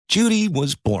Judy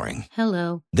was boring.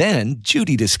 Hello. Then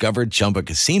Judy discovered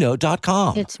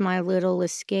ChumbaCasino.com. It's my little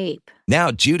escape. Now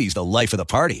Judy's the life of the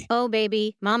party. Oh,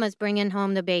 baby, mama's bringing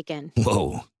home the bacon.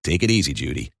 Whoa, take it easy,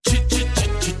 Judy.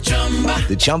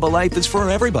 The Chumba life is for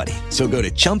everybody. So go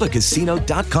to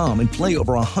ChumbaCasino.com and play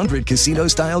over 100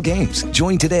 casino-style games.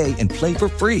 Join today and play for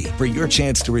free for your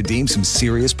chance to redeem some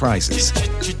serious prizes.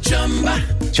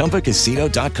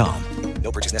 ChumbaCasino.com.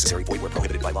 No purchase necessary. Void where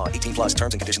prohibited by law. 18 plus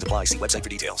terms and conditions apply. See website for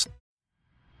details.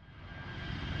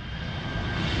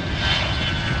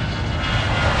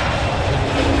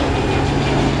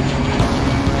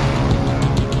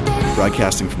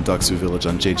 Broadcasting from Doksu Village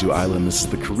on Jeju Island, this is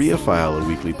the Korea File, a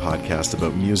weekly podcast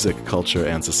about music, culture,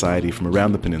 and society from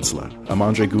around the peninsula. I'm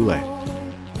Andre Goulet.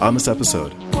 On this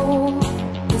episode,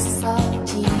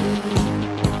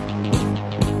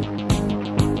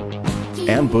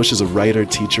 Anne Bush is a writer,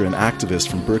 teacher, and activist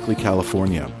from Berkeley,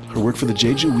 California. Her work for the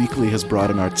Jeju Weekly has brought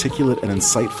an articulate and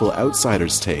insightful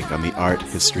outsider's take on the art,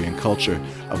 history, and culture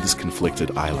of this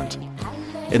conflicted island.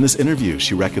 In this interview,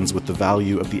 she reckons with the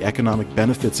value of the economic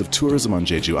benefits of tourism on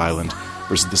Jeju Island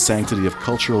versus the sanctity of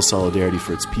cultural solidarity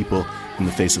for its people in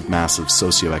the face of massive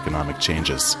socioeconomic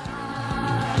changes.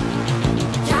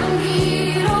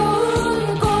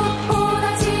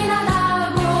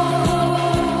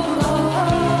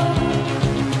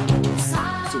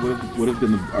 What have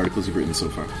been the articles you've written so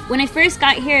far? When I first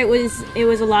got here, it was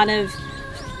a lot of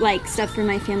like stuff for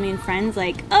my family and friends,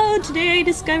 like, oh, today I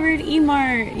discovered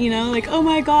Emar, you know, like, oh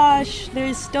my gosh,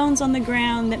 there's stones on the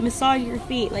ground that massage your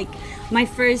feet, like my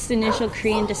first initial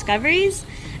Korean discoveries.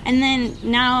 And then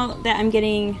now that I'm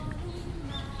getting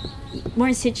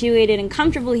more situated and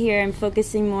comfortable here, I'm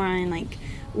focusing more on like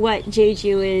what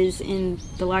Jeju is in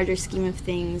the larger scheme of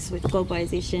things with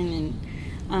globalization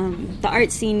and the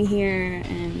art scene here.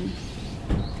 And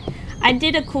I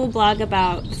did a cool blog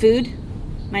about food,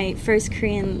 my first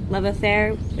Korean love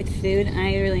affair with food, and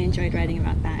I really enjoyed writing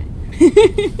about that.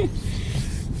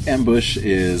 Anne Bush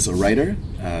is a writer,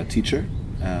 teacher,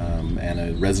 and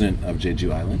a resident of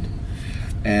Jeju Island.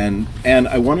 And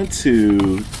I wanted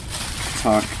to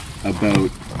talk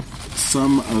about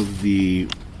some of the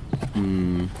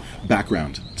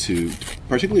background to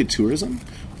particularly tourism.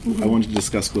 Mm-hmm. I wanted to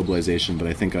discuss globalization, but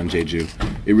I think on Jeju,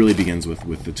 it really begins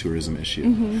with the tourism issue.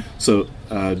 Mm-hmm. So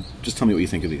just tell me what you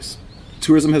think of these.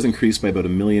 Tourism has increased by about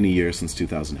 1 million a year since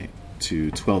 2008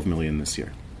 to 12 million this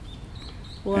year.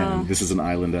 Wow. And this is an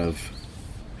island of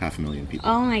 500,000 people.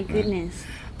 Oh my goodness.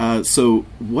 Right? So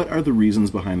what are the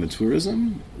reasons behind the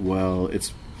tourism? Well,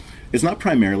 it's not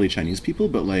primarily Chinese people,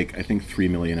 but like I think 3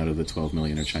 million out of the 12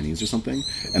 million are Chinese or something.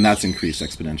 And that's increased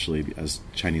exponentially as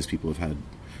Chinese people have had,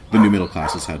 the new middle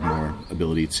class has had more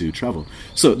ability to travel.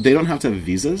 So they don't have to have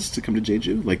visas to come to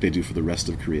Jeju like they do for the rest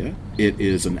of Korea. It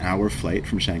is an hour flight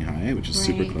from Shanghai, which is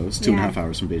super close, 2.5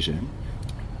 hours from Beijing.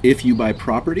 If you buy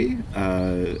property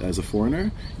as a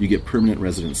foreigner, you get permanent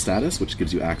resident status, which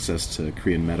gives you access to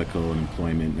Korean medical and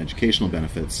employment and educational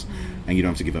benefits, and you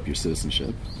don't have to give up your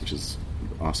citizenship, which is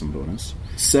an awesome bonus.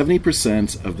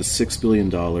 70% of the $6 billion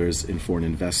in foreign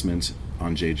investment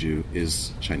on Jeju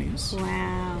is Chinese.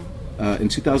 Wow. In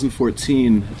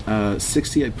 2014,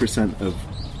 68% of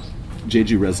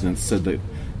Jeju residents said that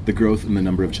the growth in the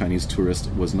number of Chinese tourists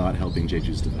was not helping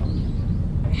Jeju's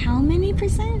development. How many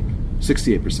percent?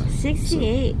 68%.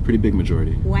 68. So pretty big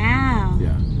majority. Wow.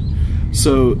 Yeah.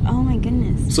 So. Oh my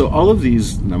goodness. So all of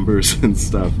these numbers and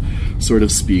stuff sort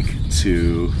of speak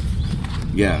to,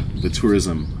 the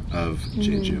tourism of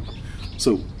Jeju.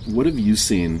 So what have you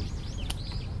seen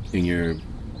in your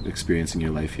experience in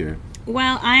your life here?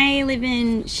 Well, I live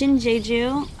in Shin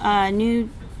Jeju, New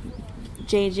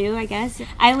Jeju, I guess.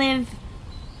 I live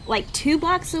like 2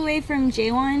 blocks away from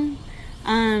J1,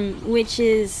 which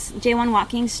is J1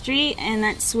 Walking Street, and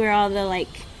that's where all the like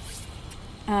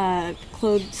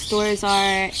clothes stores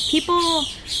are. People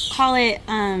call it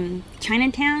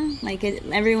Chinatown. Like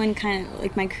everyone kind of,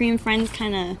 like my Korean friends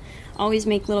kind of always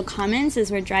make little comments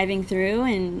as we're driving through,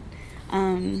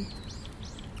 and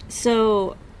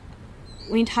so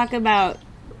when you talk about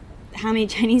how many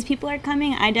Chinese people are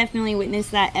coming, I definitely witness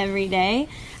that every day.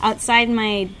 Outside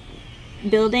my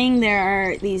building, there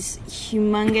are these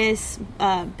humongous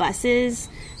buses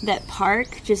that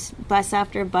park, just bus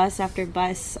after bus after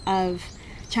bus of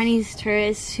Chinese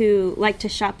tourists who like to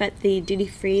shop at the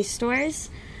duty-free stores.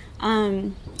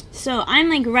 So I'm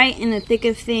like right in the thick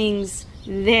of things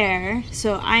there.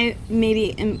 So I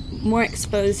maybe am more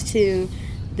exposed to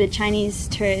the Chinese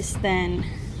tourists than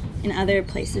in other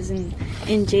places in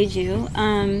Jeju.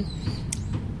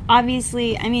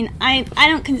 obviously, I mean, I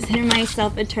don't consider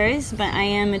myself a tourist, but I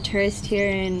am a tourist here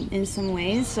in some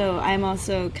ways. So I'm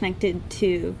also connected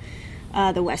to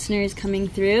the Westerners coming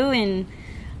through, and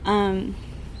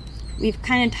we've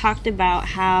kind of talked about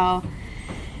how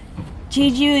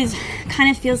Jeju kind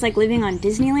of feels like living on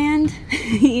Disneyland.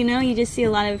 You know, you just see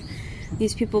a lot of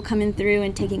these people coming through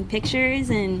and taking pictures,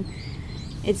 and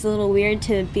it's a little weird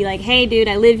to be like, hey, dude,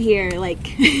 I live here,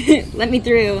 like, let me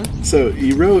through. So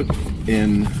you wrote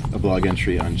in a blog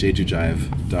entry on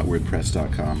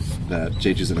jejujive.wordpress.com that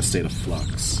Jeju's in a state of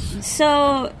flux.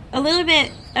 So a little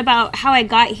bit about how I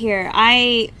got here.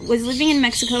 I was living in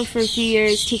Mexico for a few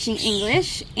years teaching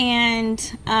English,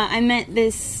 and I met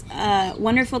this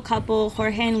wonderful couple,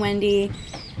 Jorge and Wendy,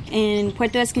 in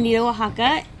Puerto Escondido,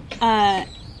 Oaxaca,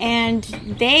 and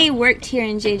they worked here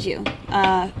in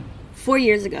Jeju 4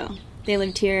 years ago. They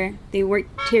lived here. They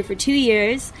worked here for 2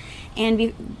 years,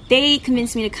 and they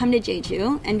convinced me to come to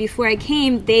Jeju. And before I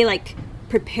came, they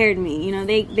prepared me. You know,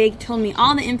 they told me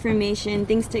all the information,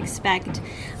 things to expect.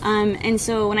 And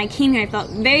so when I came here, I felt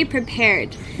very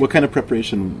prepared. What kind of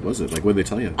preparation was it? Like, what did they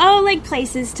tell you? Oh, like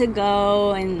places to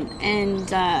go and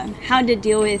how to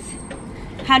deal with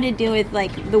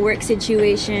like the work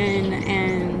situation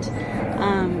and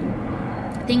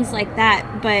things like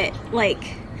that. But like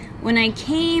when I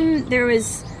came, there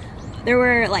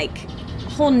were like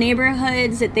whole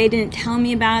neighborhoods that they didn't tell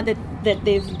me about that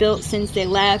they've built since they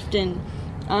left, and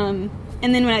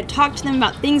then when I talked to them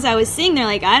about things I was seeing, they're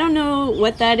like, I don't know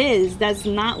what that is. That's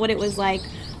not what it was like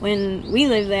when we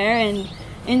lived there.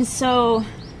 And so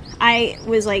I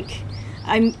was like,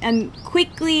 I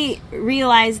quickly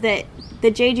realized that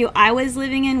the Jeju I was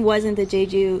living in wasn't the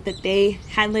Jeju that they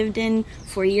had lived in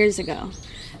 4 years ago.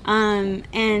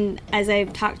 And as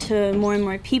I've talked to more and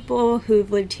more people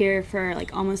who've lived here for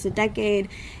like almost a decade,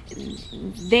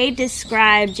 they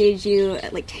describe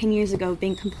Jeju like 10 years ago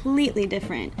being completely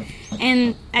different.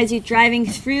 And as you're driving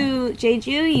through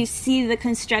Jeju, you see the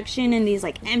construction in these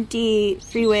like empty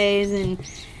freeways,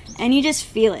 and you just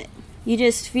feel it. You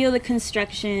just feel the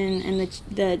construction and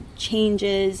the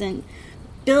changes, and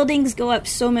buildings go up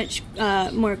so much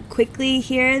more quickly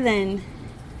here than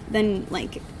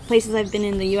like places I've been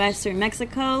in the U.S. or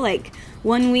Mexico. Like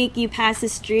 1 week you pass a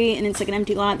street and it's like an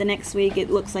empty lot. The next week it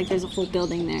looks like there's a whole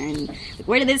building there. And like,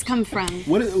 where did this come from?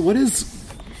 What does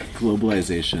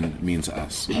globalization mean to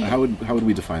us? How would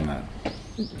we define that?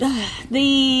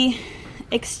 The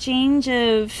exchange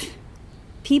of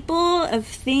people, of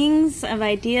things, of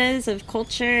ideas, of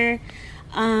culture.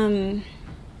 Yeah,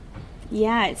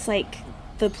 it's like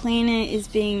the planet is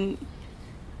being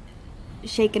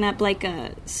shaken up like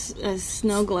a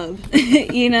snow globe,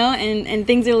 you know, and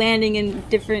things are landing in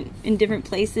different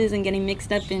places and getting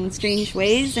mixed up in strange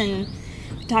ways. And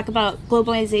we talk about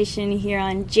globalization here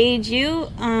on Jeju.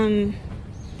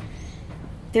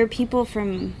 There are people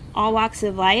from all walks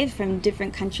of life, from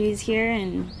different countries here,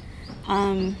 and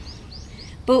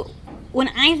but when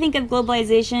I think of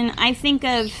globalization, I think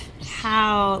of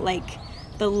how like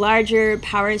the larger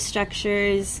power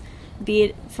structures, be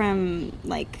it from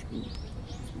like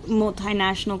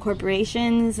multinational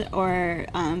corporations or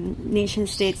nation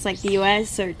states like the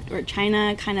U.S. or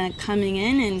China, kind of coming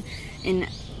in and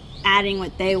adding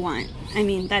what they want. I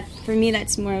mean, that for me,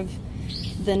 that's more of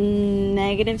the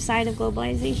negative side of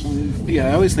globalization. Yeah,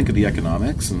 I always think of the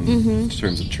economics in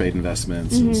terms of trade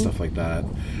investments and stuff like that.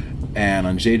 And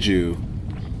on Jeju,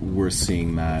 we're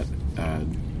seeing that,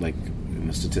 like in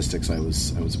the statistics I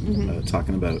was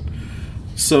talking about.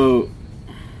 So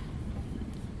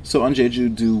on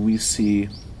Jeju, do we see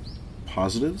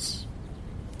positives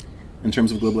in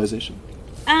terms of globalization?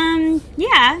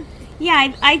 Yeah,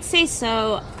 I'd say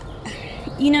so.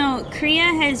 You know, Korea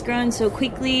has grown so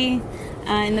quickly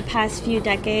in the past few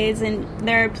decades, and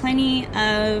there are plenty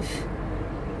of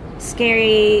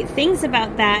scary things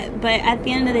about that. But at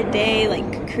the end of the day,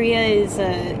 like, Korea is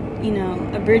a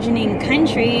burgeoning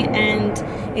country, and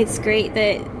it's great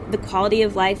that the quality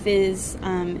of life is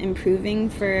improving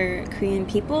for Korean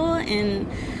people. And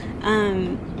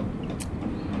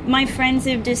my friends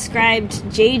have described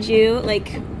Jeju,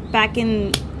 like back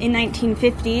in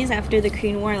 1950s after the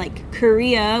Korean War, like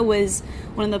Korea was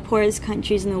one of the poorest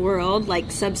countries in the world,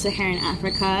 like sub-Saharan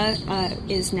Africa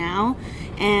is now,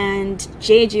 and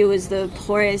Jeju was the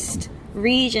poorest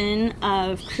region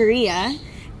of Korea.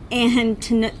 And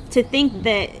to think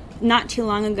that not too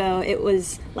long ago it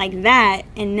was like that,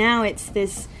 and now it's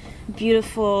this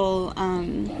beautiful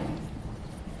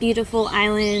beautiful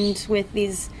island with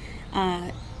these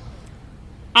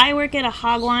I work at a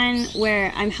hagwon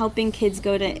where I'm helping kids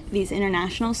go to these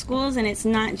international schools, and it's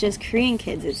not just Korean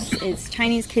kids, it's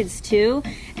Chinese kids too.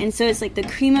 And so it's like the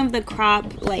cream of the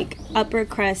crop, like upper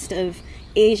crust of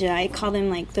Asia. I call them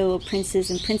like the little princes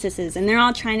and princesses, and they're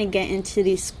all trying to get into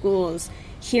these schools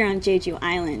here on Jeju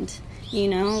Island, you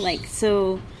know? Like,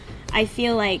 so I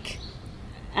feel like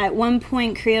at one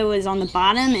point Korea was on the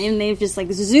bottom and they've just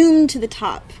like zoomed to the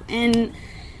top. And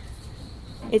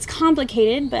it's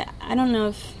complicated, but I don't know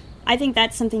if... I think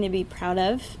that's something to be proud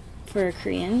of for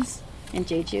Koreans in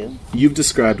Jeju. You've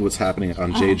described what's happening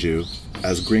on Jeju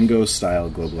as gringo-style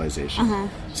globalization.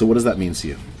 So what does that mean to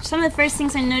you? Some of the first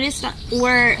things I noticed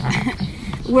were...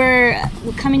 We're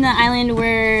coming to the island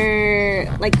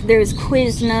where, like, there's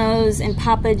Quiznos and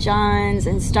Papa John's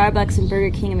and Starbucks and Burger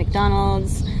King and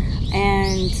McDonald's.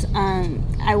 And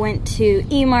I went to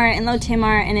E-Mart and Lotte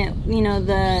Mart, and it, you know,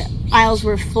 the aisles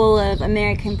were full of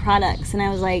American products. And I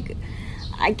was like,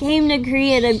 I came to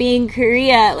Korea to be in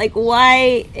Korea. Like,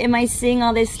 why am I seeing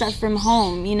all this stuff from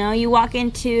home? You know, you walk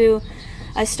into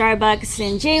a Starbucks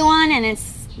in Jeju, and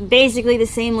it's basically the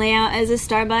same layout as a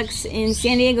Starbucks in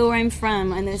San Diego where I'm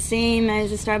from, and the same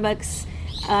as a Starbucks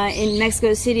in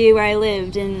Mexico City where I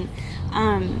lived. And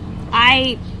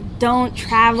I don't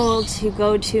travel to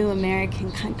go to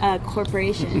American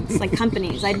corporations, like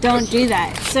companies. I don't do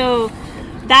that. So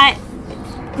that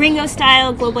gringo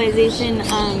style globalization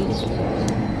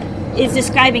is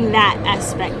describing that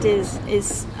aspect.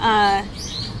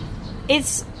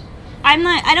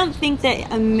 I don't think that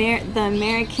the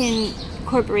American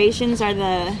corporations are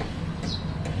the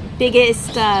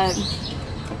biggest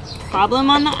problem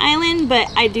on the island, but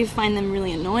I do find them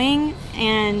really annoying.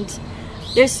 And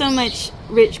there's so much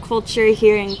rich culture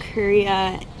here in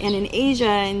Korea and in Asia,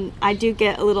 and I do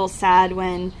get a little sad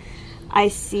when I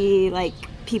see like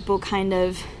people kind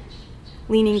of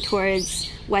leaning towards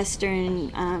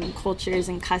Western cultures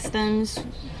and customs,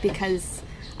 because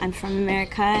I'm from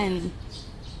America and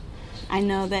I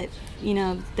know that, you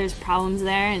know, there's problems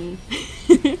there. And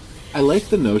I like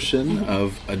the notion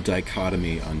of a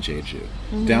dichotomy on Jeju.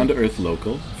 Down-to-earth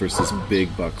local versus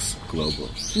big bucks global.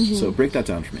 So break that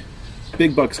down for me.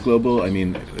 Big bucks global, I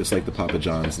mean, it's like the Papa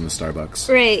John's and the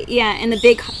Starbucks. Right, yeah, and the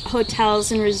big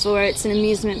hotels and resorts and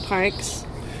amusement parks.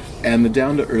 And the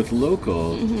down-to-earth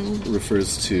local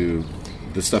refers to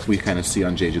the stuff we kind of see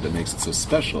on Jeju that makes it so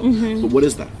special. But what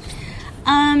is that?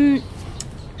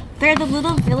 They're the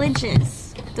little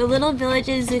villages. The little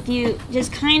villages, if you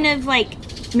just kind of like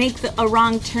make a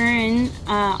wrong turn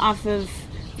off of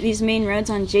these main roads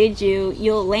on Jeju,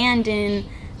 you'll land in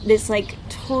this like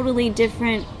totally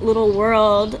different little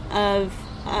world of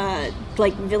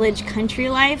like village country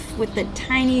life with the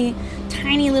tiny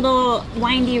little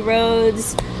windy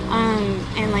roads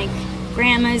and like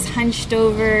grandmas hunched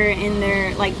over in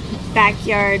their like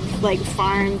backyard like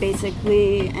farm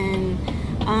basically. And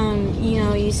you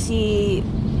know, you see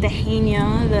the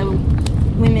haenyeo, the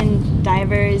women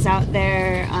divers out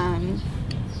there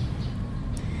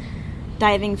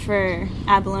diving for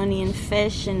abalone and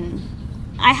fish. And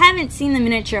I haven't seen the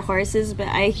miniature horses, but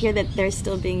I hear that they're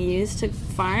still being used to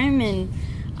farm.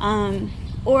 And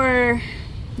or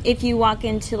if you walk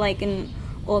into like an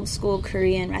old school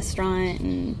Korean restaurant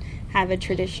and have a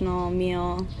traditional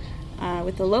meal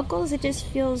with the locals, it just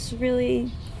feels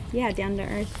really, down to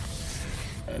earth.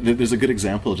 There's a good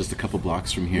example just a couple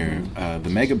blocks from here. The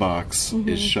Mega Box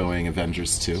is showing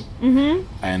Avengers 2.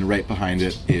 And right behind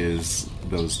it is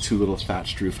those two little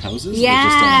thatched roof houses that are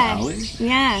just on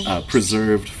an alley.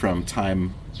 Preserved from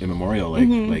time immemorial,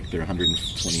 like they're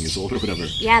 120 years old or whatever.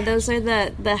 Yeah, those are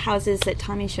the houses that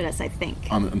Tommy showed us, I think.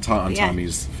 On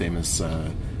Tommy's famous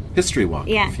history walk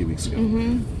a few weeks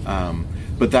ago.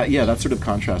 But that sort of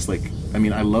contrast, like, I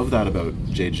mean, I love that about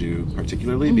Jeju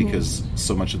particularly because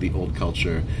so much of the old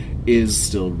culture is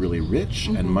still really rich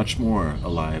and much more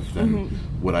alive than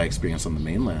what I experienced on the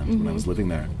mainland when I was living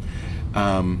there.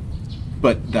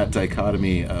 But that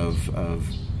dichotomy of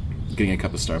getting a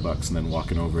cup of Starbucks and then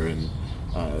walking over and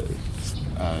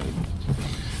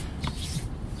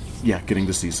getting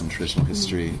to see some traditional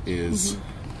history is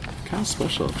kind of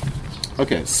special.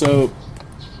 Okay, so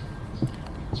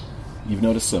you've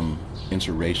noticed some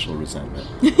interracial resentment.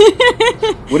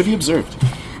 What have you observed?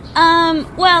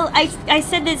 Well, I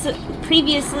said this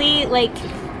previously, like,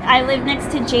 I live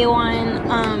next to Jeju,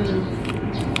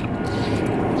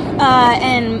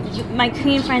 and my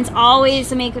Korean friends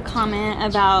always make a comment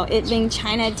about it being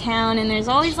Chinatown, and there's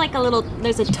always like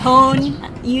there's a tone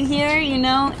you hear, you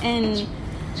know, and,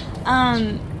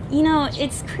 you know,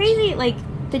 it's crazy, like,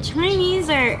 the Chinese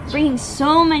are bringing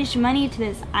so much money to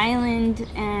this island,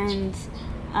 and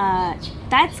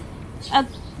that's a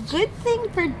good thing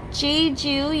for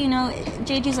Jeju, you know,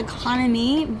 Jeju's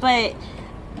economy, but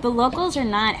the locals are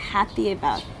not happy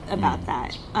about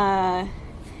that.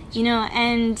 You know,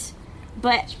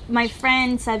 but my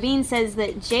friend Sabine says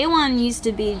that Jaewon used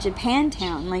to be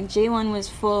Japantown. Like, Jaewon was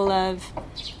full of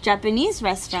Japanese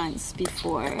restaurants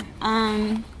before.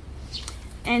 And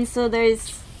so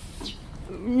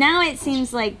now it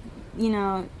seems like, you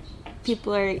know,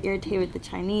 people are irritated with the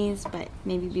Chinese, but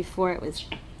maybe before it was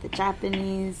the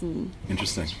Japanese. And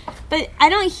Interesting. But I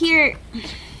don't hear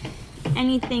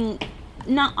anything,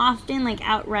 not often, like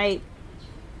outright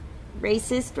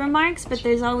racist remarks, but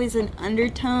there's always an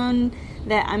undertone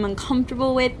that I'm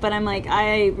uncomfortable with, but I'm like,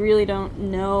 I really don't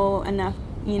know enough,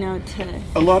 you know, to...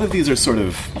 A lot of these are sort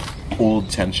of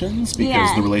old tensions because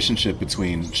the Yeah. relationship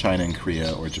between China and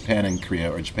Korea, or Japan and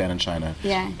Korea, or Japan and China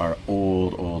are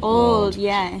old,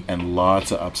 yeah. and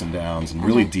lots of ups and downs, and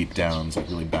really deep downs, like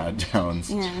really bad downs.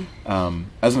 Yeah.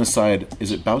 As an aside,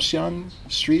 is it Baoxian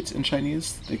Street in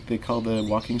Chinese? They call the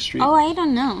walking street? Oh, I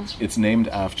don't know. It's named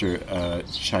after a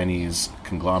Chinese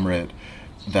conglomerate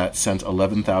that sent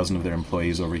 11,000 of their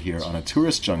employees over here on a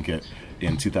tourist junket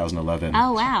in 2011.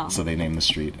 Oh, wow. So they named the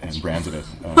street and branded it.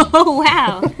 Oh,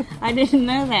 wow. I didn't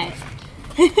know that.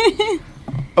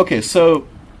 Okay, so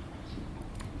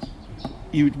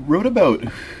you wrote about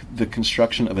the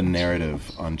construction of a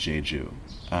narrative on Jeju.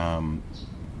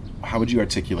 How would you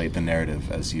articulate the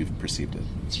narrative as you've perceived it?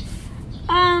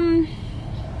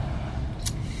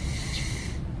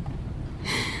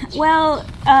 Well,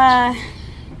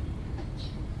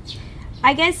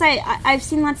 I guess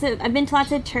I've been to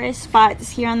lots of tourist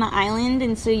spots here on the island,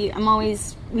 and so I'm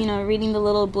always, you know, reading the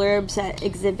little blurbs at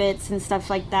exhibits and stuff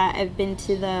like that. I've been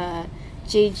to the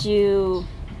Jeju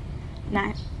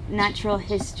Natural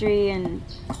History and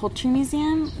Culture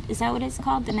Museum. Is that what it's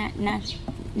called? The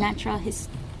Natural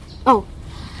History. Oh,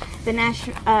 the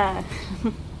Natural.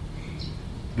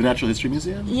 The Natural History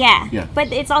Museum? Yeah.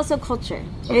 But it's also culture.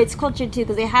 Okay. It's culture too,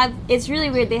 because it's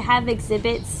really weird. They have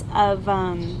exhibits of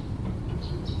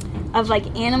like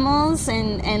animals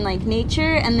and like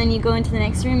nature, and then you go into the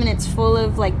next room and it's full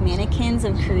of like mannequins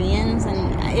of Koreans,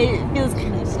 and it feels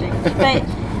kind of strange.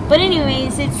 But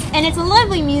anyways, it's a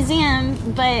lovely museum,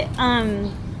 but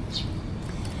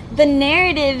the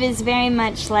narrative is very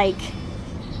much like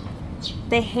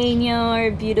the Haenyeo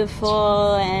are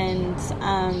beautiful, and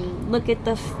look at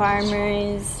the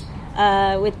farmers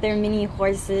with their mini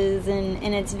horses,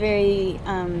 and it's very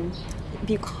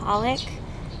bucolic.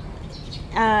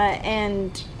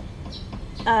 And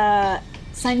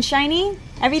sunshiny.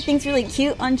 Everything's really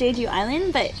cute on Jeju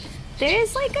Island, but there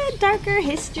is like a darker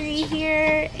history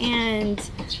here, and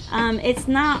it's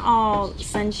not all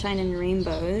sunshine and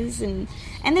rainbows. And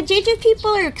the Jeju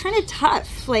people are kind of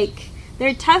tough. Like,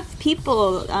 they're tough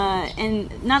people, and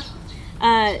not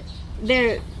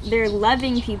they're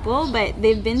loving people, but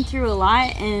they've been through a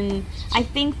lot. And I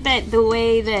think that the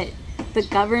way that the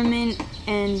government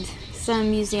and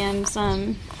some museums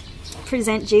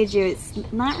present Jeju, it's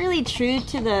not really true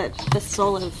to the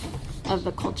soul of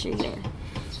the culture here.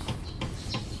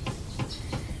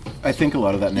 I think a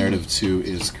lot of that narrative too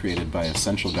is created by a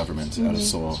central government out of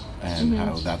Seoul, and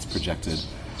how that's projected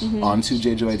onto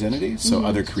Jeju identity. So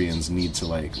other Koreans need to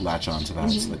like latch onto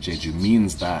that, so that Jeju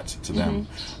means that to them.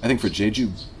 I think for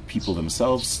Jeju people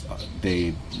themselves,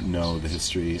 they know the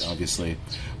history, obviously,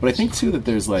 but I think too that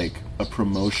there's like a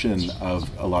promotion of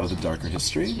a lot of the darker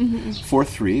history.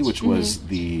 4/3, which was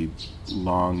the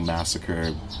long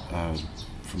massacre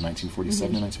from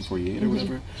 1947 to 1948 or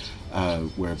whatever,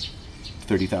 where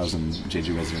 30,000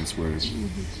 Jeju residents were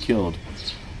killed.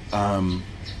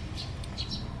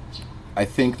 I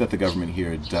think that the government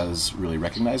here does really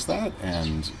recognize that,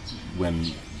 and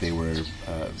when they were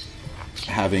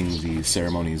having the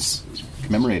ceremonies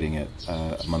commemorating it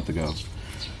a month ago,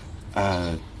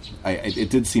 it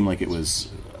did seem like it was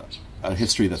a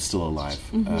history that's still alive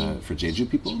for Jeju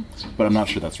people, but I'm not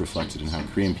sure that's reflected in how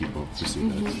Korean people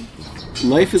perceive it.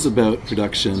 Life is about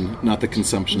production, not the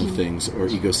consumption of things or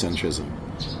egocentrism.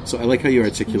 So I like how you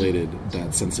articulated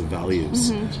that sense of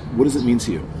values. What does it mean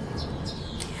to you?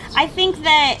 I think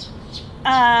that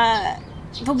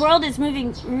the world is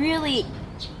moving really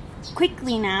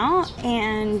quickly now,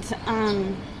 and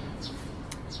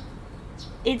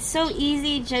it's so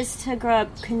easy just to grow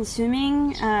up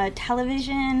consuming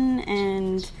television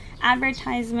and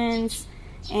advertisements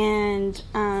and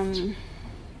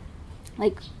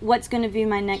like what's going to be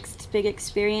my next big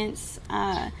experience,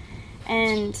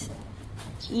 and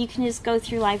you can just go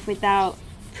through life without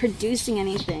producing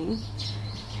anything,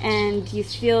 and you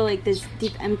feel like this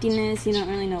deep emptiness. You don't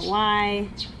really know why,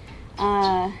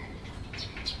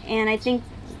 and I think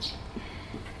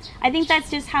I think that's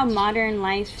just how modern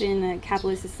life in a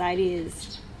capitalist society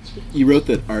is. You wrote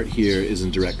that art here is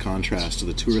in direct contrast to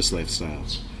the tourist lifestyle.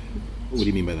 What do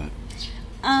you mean by that?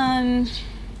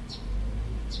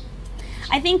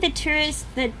 I think the tourists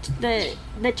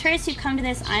who come to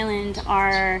this island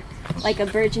are like a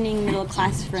burgeoning middle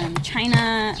class from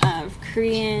China,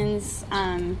 Koreans,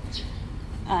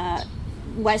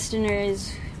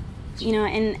 Westerners,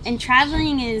 and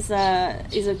traveling is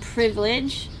a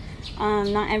privilege.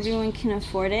 Not everyone can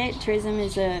afford it. Tourism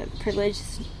is a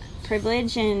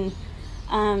privilege, and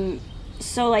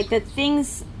so like the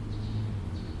things.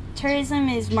 Tourism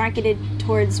is marketed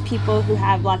towards people who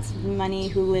have lots of money,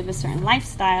 who live a certain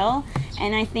lifestyle,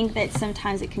 and I think that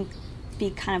sometimes it can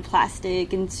be kind of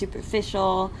plastic and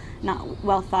superficial, not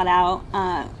well thought out.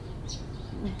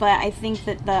 But I think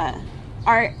that the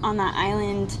art on that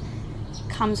island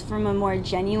comes from a more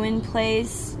genuine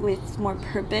place with more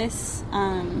purpose,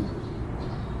 and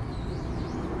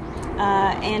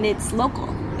it's local.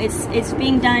 It's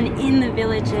being done in the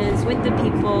villages with the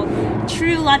people.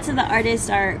 True, lots of the artists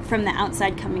are from the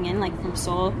outside coming in, like from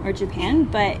Seoul or Japan,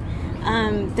 but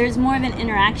there's more of an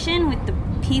interaction with the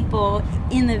people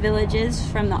in the villages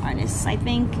from the artists, I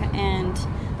think, and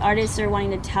the artists are wanting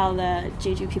to tell the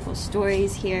Jeju people's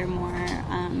stories here more.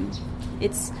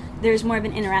 There's more of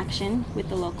an interaction with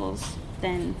the locals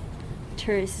than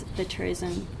the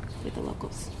tourism with the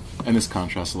locals. And this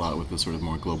contrasts a lot with the sort of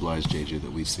more globalized Jeju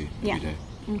that we see every day.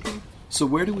 Mm-hmm. So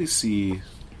where do we see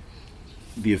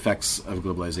the effects of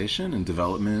globalization and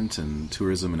development and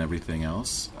tourism and everything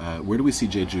else? Where do we see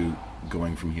Jeju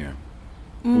going from here?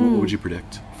 What would you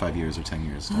predict 5 years or 10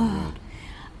 years down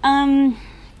the road?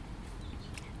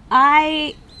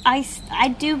 I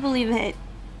do believe that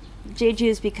Jeju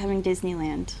is becoming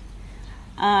Disneyland.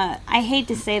 I hate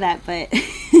to say that, but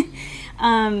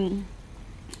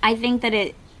I think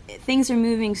that things are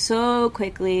moving so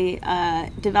quickly.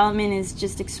 Development is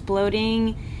just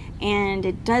exploding, and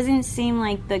it doesn't seem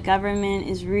like the government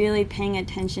is really paying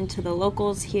attention to the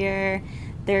locals here.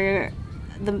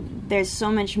 There's so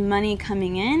much money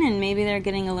coming in, and maybe they're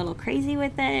getting a little crazy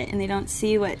with it, and they don't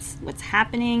see what's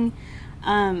happening.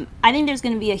 I think there's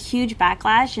going to be a huge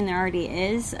backlash, and there already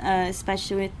is,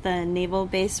 especially with the naval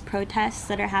base protests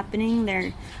that are happening.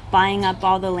 They're buying up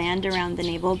all the land around the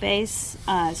naval base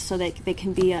so that they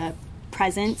can be a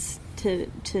presence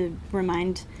to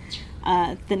remind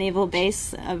the naval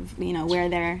base of where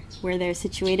they're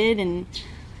situated. And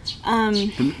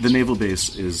the naval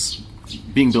base is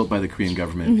being built by the Korean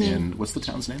government in what's the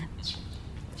town's name?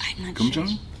 I'm not Gumjeong?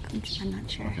 sure. I'm not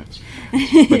sure.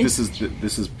 Okay. But this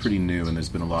is pretty new, and there's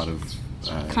been a lot of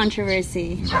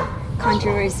controversy.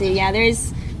 Controversy. Yeah,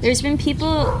 there's been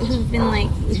people who've been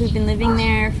living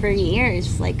there for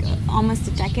years, like almost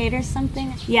a decade or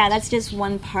something. Yeah, that's just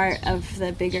one part of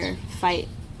the bigger fight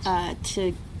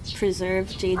to preserve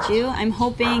Jeju. I'm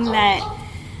hoping that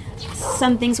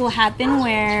some things will happen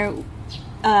where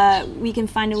we can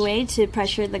find a way to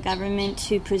pressure the government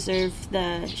to preserve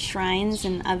the shrines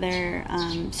and other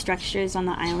structures on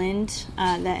the island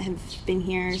that have been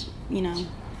here,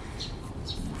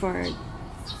 for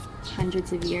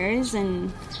hundreds of years.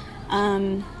 And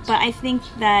but I think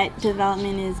that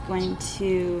development is going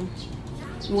to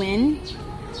win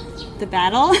the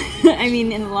battle. I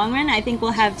mean, in the long run, I think we'll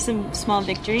have some small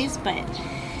victories, but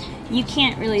you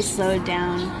can't really slow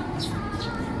down.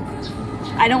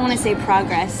 I don't want to say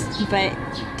progress, but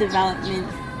development.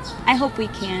 I hope we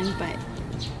can, but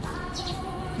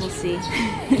we'll see.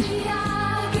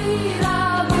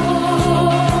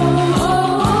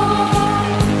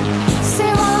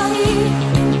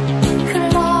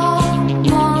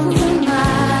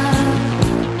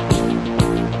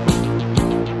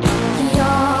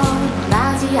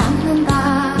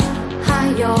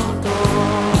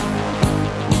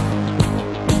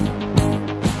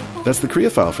 That's the Korea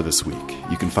File for this week.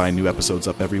 You can find new episodes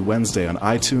up every Wednesday on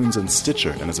iTunes and Stitcher,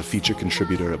 and as a feature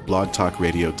contributor at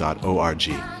blogtalkradio.org.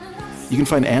 You can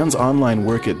find Anne's online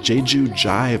work at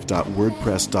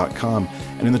jejujive.wordpress.com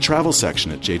and in the travel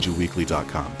section at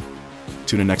jejuweekly.com.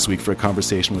 Tune in next week for a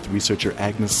conversation with researcher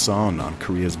Agnes Son on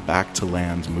Korea's Back to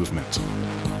Land movement.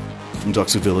 From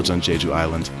Doksu Village on Jeju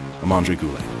Island, I'm Andre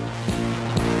Goulet.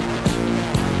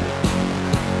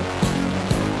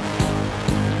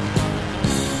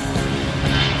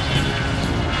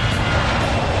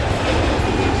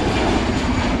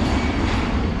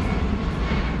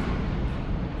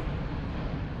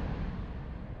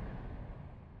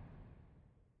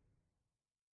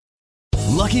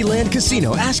 Lucky Land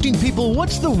Casino, asking people,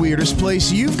 what's the weirdest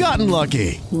place you've gotten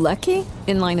lucky? Lucky?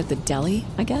 In line at the deli,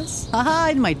 I guess? Aha,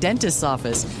 in my dentist's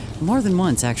office. More than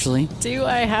once, actually. Do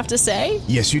I have to say?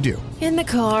 Yes, you do. In the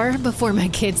car before my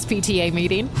kids' PTA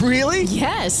meeting. Really?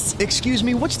 Yes. Excuse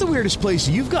me, what's the weirdest place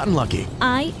you've gotten lucky?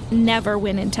 I never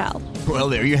win and tell. Well,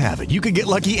 there you have it. You can get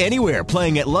lucky anywhere,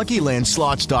 playing at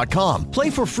LuckyLandSlots.com.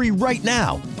 Play for free right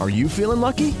now. Are you feeling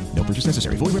lucky? No purchase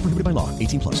necessary. Void where prohibited by law.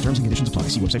 18+. Terms and conditions apply.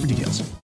 See website for details.